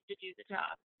to do the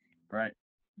job. Right.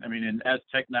 I mean, and as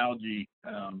technology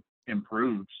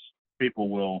improves, people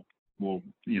will will,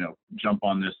 jump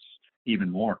on this even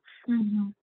more. Mm-hmm.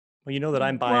 Well, you know that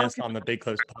I'm biased on the Big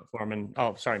Clips platform, and I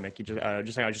was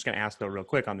just going to ask though real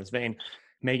quick on this vein,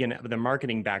 Megan, with a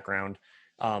marketing background,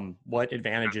 what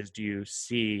advantages do you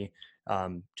see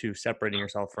to separating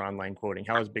yourself for online quoting?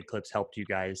 How has Big Clips helped you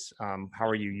guys? How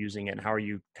are you using it, and how are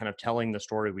you kind of telling the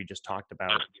story we just talked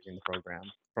about using the program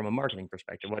from a marketing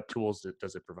perspective? What tools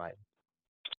does it provide?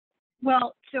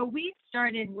 Well, so we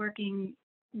started working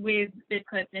with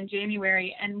BidClips in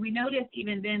January, and we noticed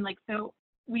even then, so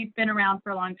we've been around for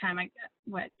a long time,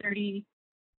 30?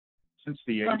 Since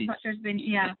the 80s. There's been,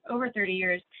 over 30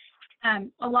 years.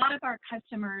 A lot of our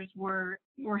customers were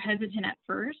hesitant at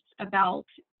first about,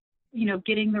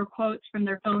 getting their quotes from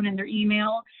their phone and their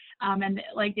email. And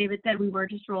like David said, we were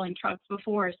just rolling trucks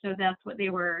before, so that's what they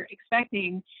were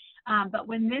expecting. But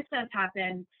when this has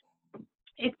happened,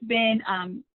 it's been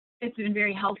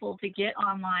very helpful to get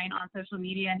online on social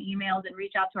media and emails and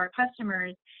reach out to our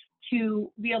customers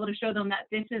to be able to show them that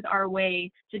this is our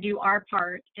way to do our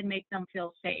part and make them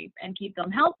feel safe and keep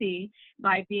them healthy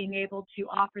by being able to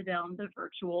offer them the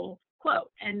virtual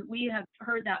quote. And we have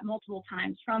heard that multiple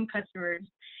times from customers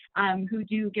who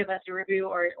do give us a review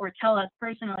or tell us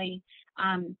personally,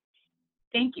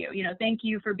 thank you, thank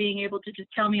you for being able to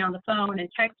just tell me on the phone and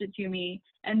text it to me.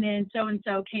 And then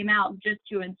so-and-so came out just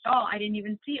to install. I didn't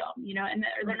even see them, and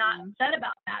they're not upset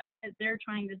about that because they're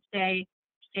trying to stay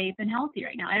safe and healthy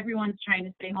right now. Everyone's trying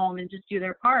to stay home and just do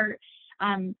their part.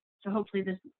 So hopefully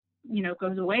this,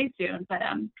 goes away soon. But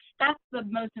that's the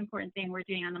most important thing we're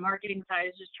doing on the marketing side,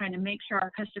 is just trying to make sure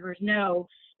our customers know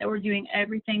that we're doing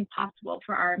everything possible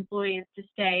for our employees to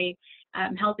stay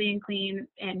healthy and clean.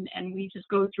 And we just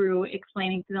go through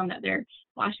explaining to them that they're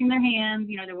washing their hands,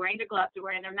 they're wearing their gloves, they're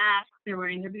wearing their masks, they're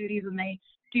wearing their booties, and they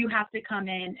do have to come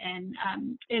in and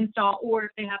install, or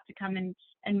if they have to come in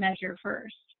and measure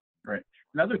first. Right.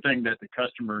 Another thing that the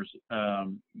customers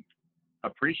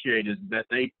appreciate is that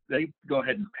they go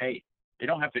ahead and pay. They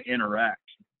don't have to interact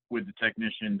with the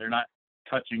technician. They're not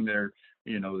touching their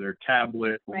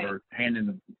tablet or right. handing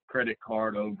the credit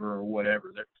card over or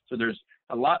whatever. So there's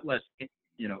a lot less,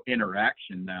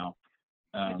 interaction now.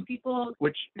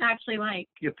 Which actually like.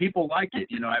 Yeah, people like it.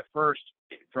 At first,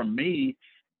 from me,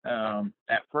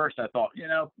 at first I thought,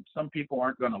 some people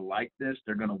aren't going to like this.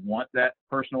 They're going to want that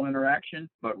personal interaction,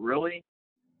 but really,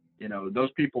 those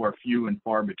people are few and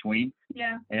far between.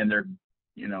 Yeah. And they're,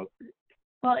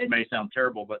 well, it may sound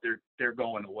terrible, but they're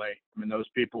going away. I mean, those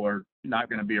people are not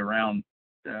going to be around.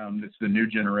 It's the new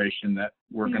generation that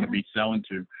we're going to be selling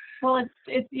to. Well,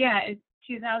 it's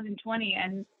 2020,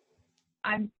 and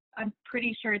I'm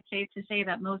pretty sure it's safe to say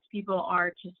that most people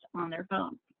are just on their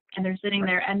phone and they're sitting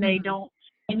there and they don't.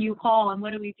 And you call, and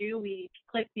what do? We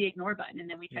click the ignore button and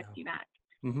then we text you back.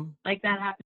 Mm-hmm. Like that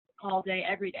happens all day,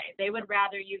 every day. They would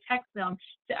rather you text them.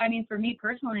 I mean, for me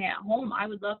personally at home, I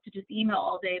would love to just email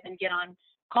all day than get on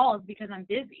calls because I'm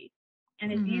busy,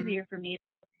 and it's easier for me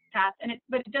to task.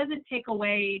 But it doesn't take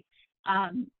away,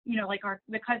 like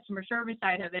the customer service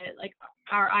side of it. Like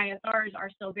our ISRs are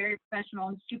still very professional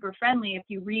and super friendly. If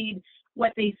you read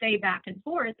what they say back and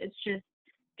forth,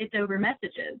 it's over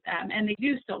messages, and they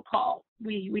do still call.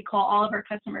 We call all of our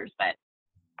customers, but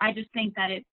I just think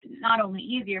that it's not only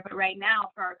easier, but right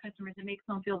now for our customers, it makes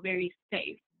them feel very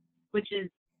safe, which is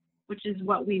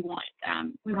what we want.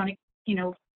 We want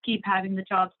to, keep having the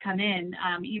jobs come in,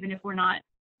 even if we're not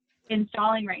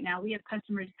installing right now. We have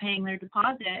customers paying their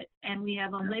deposit, and we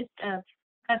have a list of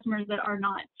customers that are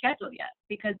not scheduled yet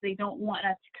because they don't want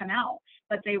us to come out,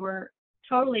 but they were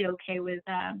totally okay with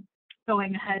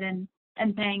going ahead and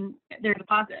paying their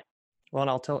deposit. Well, and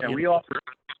I'll tell you, we offer.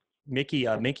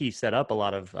 Mickey set up a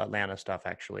lot of Atlanta stuff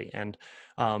actually. And,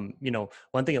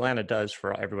 one thing Atlanta does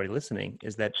for everybody listening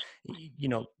is that,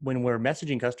 when we're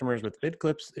messaging customers with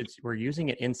BidClips, we're using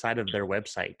it inside of their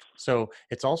website. So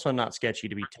it's also not sketchy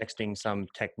to be texting some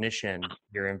technician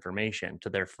your information to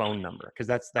their phone number. Cause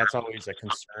that's always a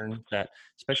concern that,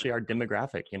 especially our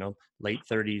demographic, late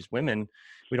 30s women,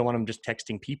 we don't want them just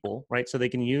texting people, right? So they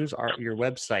can use your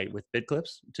website with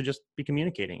BidClips to just be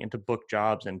communicating and to book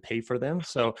jobs and pay for them.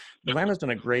 So Atlanta's done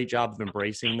a great job of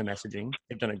embracing the messaging.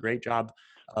 They've done a great job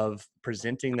of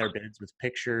presenting their bids with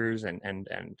pictures and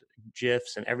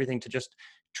GIFs and everything to just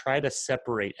try to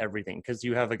separate everything. Because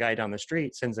you have a guy down the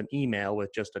street sends an email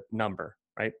with just a number,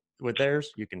 right? With theirs,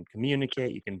 you can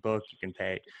communicate, you can book, you can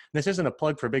pay. And this isn't a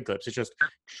plug for BidClips. It's just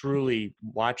truly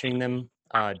watching them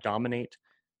dominate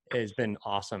has been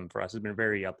awesome for us. It's been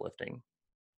very uplifting.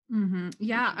 Mm-hmm.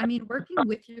 Yeah. I mean, working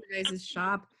with your guys'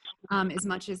 shop as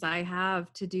much as I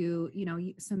have to do,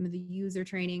 some of the user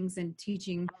trainings and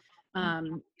teaching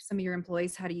some of your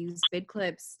employees how to use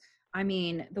BidClips. I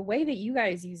mean, the way that you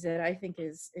guys use it, I think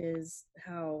is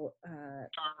how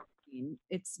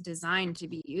it's designed to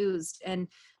be used. And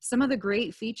some of the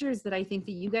great features that I think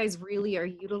that you guys really are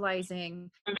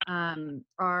utilizing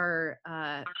are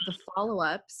the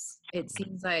follow-ups. It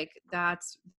seems like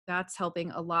that's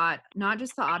helping a lot, not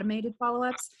just the automated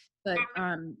follow-ups, but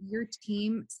your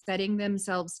team setting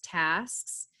themselves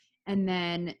tasks and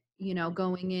then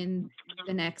going in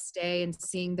the next day and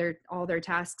seeing all their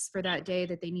tasks for that day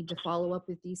that they need to follow up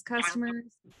with these customers,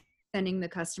 sending the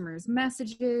customers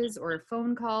messages or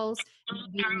phone calls,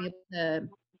 and being able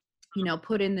to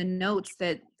put in the notes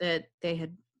that they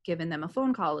had given them a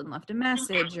phone call and left a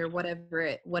message or whatever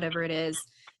it is.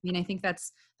 I mean, I think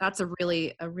that's a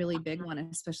really big one,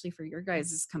 especially for your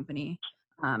guys' company.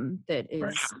 That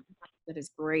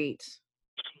is great.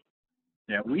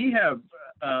 Yeah, we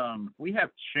have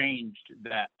changed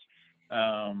that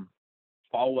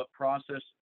follow-up process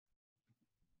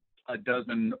a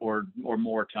dozen or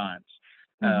more times.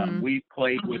 We've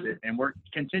played with it, and we're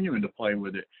continuing to play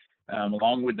with it.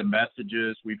 Along with the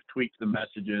messages, we've tweaked the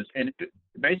messages, and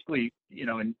basically,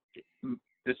 and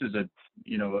this is a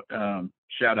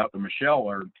shout out to Michelle,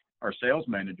 our sales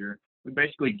manager. We've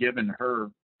basically given her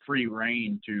free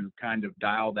reign to kind of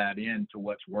dial that in to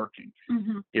what's working.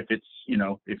 If it's,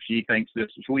 if she thinks this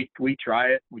is, we try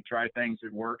it, we try things,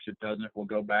 it works, it doesn't, we'll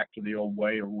go back to the old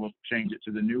way or we'll change it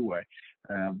to the new way.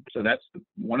 So that's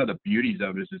one of the beauties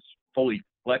of it is it's fully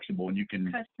flexible and you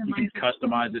can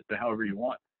customize it to however you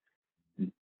want.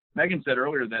 Megan said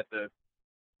earlier that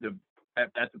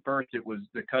at the first it was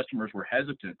the customers were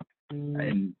hesitant,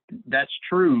 and that's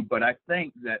true, but I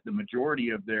think that the majority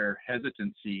of their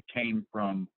hesitancy came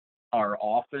from our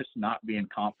office not being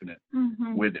confident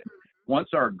with it. Once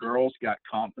our girls got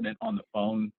confident on the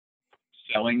phone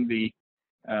selling the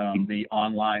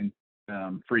online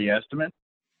free estimate,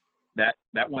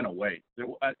 that went away.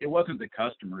 It wasn't the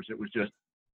customers, it was just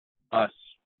us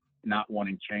not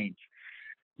wanting change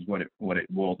is what it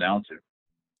boiled down to.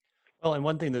 Well, and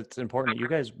one thing that's important, you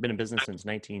guys have been in business since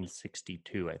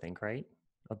 1962, I think, right?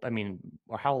 I mean,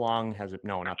 or how long has it?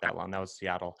 No, not that long. That was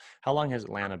Seattle. How long has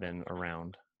Atlanta been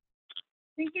around?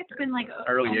 I think it's been like a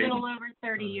Early little over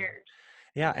 30 years.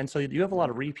 Yeah, and so you have a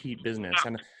lot of repeat business.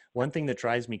 And one thing that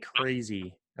drives me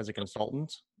crazy as a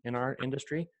consultant in our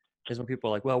industry is when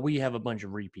people are like, well, we have a bunch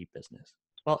of repeat business.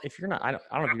 Well, if you're not, I don't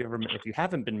know if you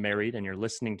haven't been married and you're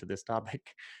listening to this topic,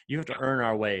 you have to earn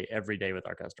our way every day with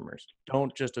our customers.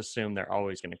 Don't just assume they're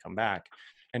always going to come back.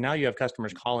 And now you have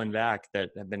customers calling back that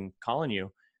have been calling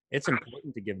you. It's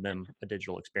important to give them a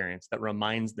digital experience that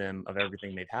reminds them of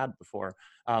everything they've had before.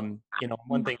 One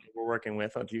thing that we're working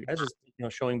with you guys is,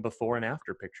 showing before and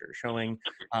after pictures, showing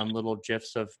little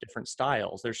GIFs of different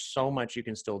styles. There's so much you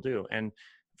can still do. And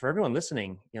for everyone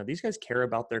listening, these guys care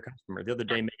about their customer. The other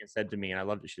day, Megan said to me, and I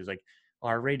loved it. She was like,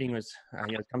 our rating was,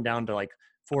 come down to like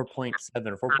 4.7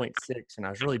 or 4.6. And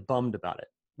I was really bummed about it.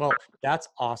 Well, that's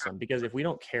awesome, because if we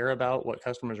don't care about what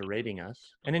customers are rating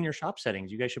us, and in your shop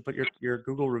settings, you guys should put your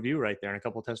Google review right there and a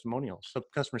couple of testimonials, so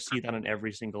customers see that on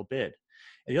every single bid.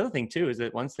 And the other thing too is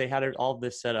that once they had all of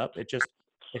this set up, it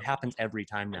happens every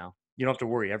time now. You don't have to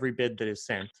worry. Every bid that is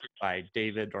sent by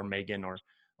David or Megan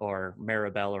or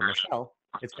Maribel or Michelle,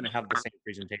 it's going to have the same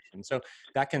presentation. So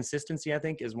that consistency, I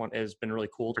think, has been really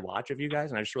cool to watch of you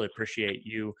guys, and I just really appreciate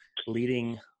you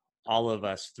leading all of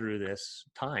us through this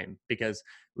time, because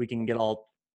we can get all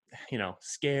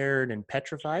scared and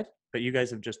petrified, but you guys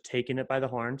have just taken it by the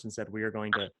horns and said we are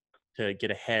going to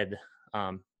get ahead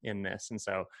in this. And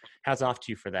so hats off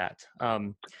to you for that.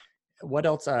 What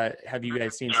else have you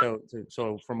guys seen? So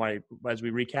as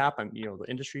we recap, the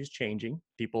industry is changing.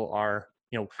 People are,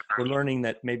 we're learning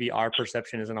that maybe our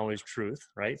perception isn't always truth,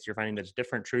 right? So you're finding there's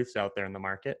different truths out there in the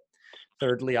market.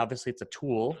 Thirdly, obviously, it's a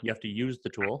tool. You have to use the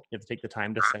tool. You have to take the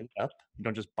time to set it up. You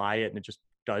don't just buy it and it just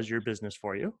does your business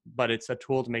for you, but it's a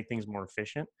tool to make things more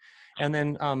efficient. And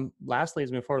then lastly, as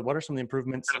we move forward, what are some of the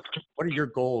improvements? What are your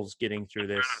goals getting through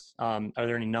this? Are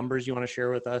there any numbers you want to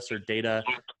share with us or data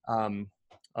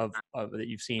of that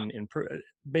you've seen improve?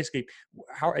 Basically,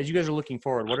 as you guys are looking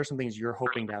forward, what are some things you're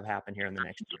hoping to have happen here in the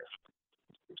next year?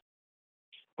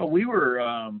 Well,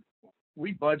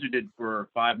 we budgeted for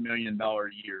a $5 million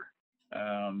year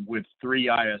with 3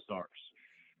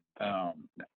 ISRs.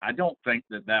 I don't think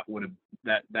that would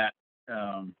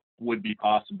be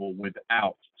possible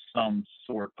without some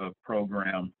sort of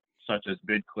program such as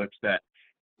BidClips that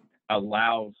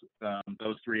allows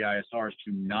those 3 ISRs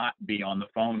to not be on the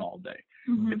phone all day.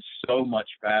 It's so much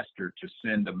faster to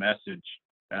send a message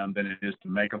than it is to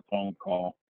make a phone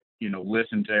call,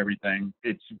 listen to everything.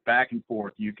 It's back and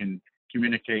forth. You can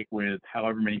communicate with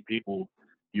however many people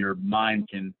your mind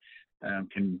can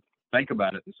can think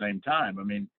about it at the same time. I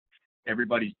mean,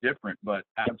 everybody's different, but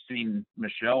I've seen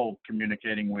Michelle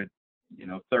communicating with,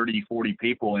 30, 40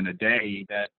 people in a day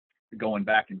that going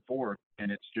back and forth, and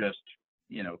it's just,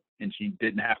 and she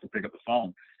didn't have to pick up the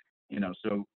phone,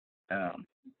 so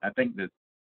I think that,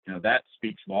 that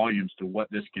speaks volumes to what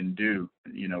this can do.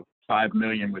 5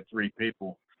 million with 3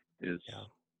 people is,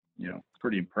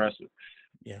 pretty impressive.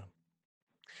 Yeah.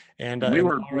 And we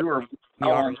were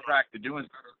on track to doing.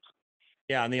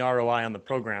 Yeah, and the ROI on the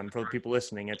program for the people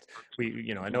listening,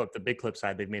 I know at the Big Clip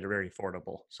side they've made it very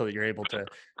affordable, so that you're able to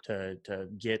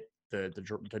get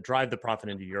to drive the profit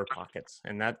into your pockets,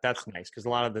 and that's nice, because a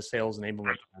lot of the sales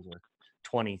enablement are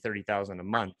 20, 30,000 a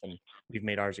month, and we've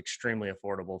made ours extremely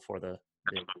affordable for the.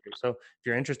 So if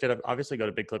you're interested, obviously go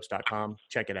to bigclips.com,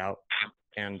 check it out,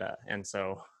 and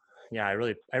so yeah, I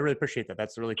really appreciate that.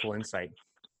 That's a really cool insight.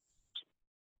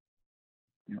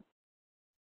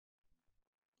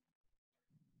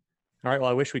 All right.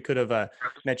 Well, I wish we could have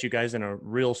met you guys in a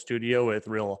real studio with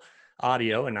real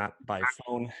audio and not by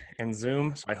phone and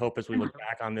Zoom. So I hope as we look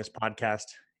back on this podcast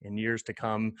in years to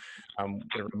come,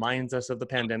 it reminds us of the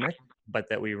pandemic, but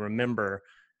that we remember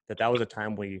that was a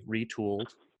time we retooled,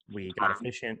 we got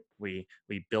efficient, we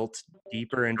built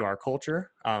deeper into our culture,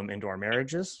 into our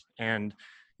marriages. And,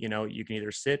 you can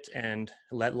either sit and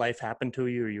let life happen to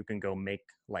you, or you can go make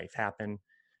life happen.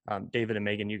 David and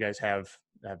Megan, you guys have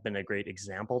been a great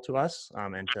example to us,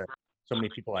 and to so many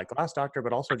people like Glass Doctor,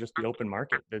 but also just the open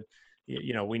market. That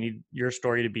we need your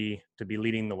story to be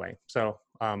leading the way. So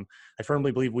I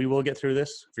firmly believe we will get through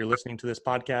this. If you're listening to this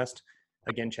podcast,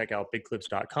 again, check out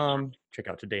bigclips.com. Check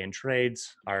out Today in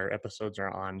Trades. Our episodes are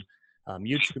on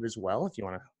YouTube as well, if you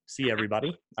want to see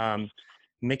everybody.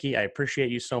 Mickey, I appreciate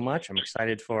you so much. I'm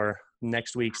excited for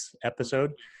next week's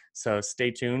episode. So stay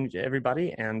tuned,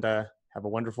 everybody, and have a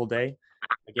wonderful day.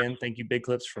 Again, thank you, Big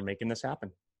Clips, for making this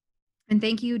happen. And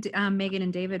thank you, Megan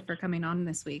and David, for coming on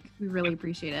this week. We really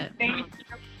appreciate it. Thank you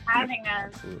for having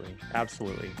us.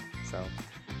 Absolutely. So,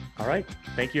 all right.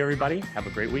 Thank you, everybody. Have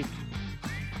a great week.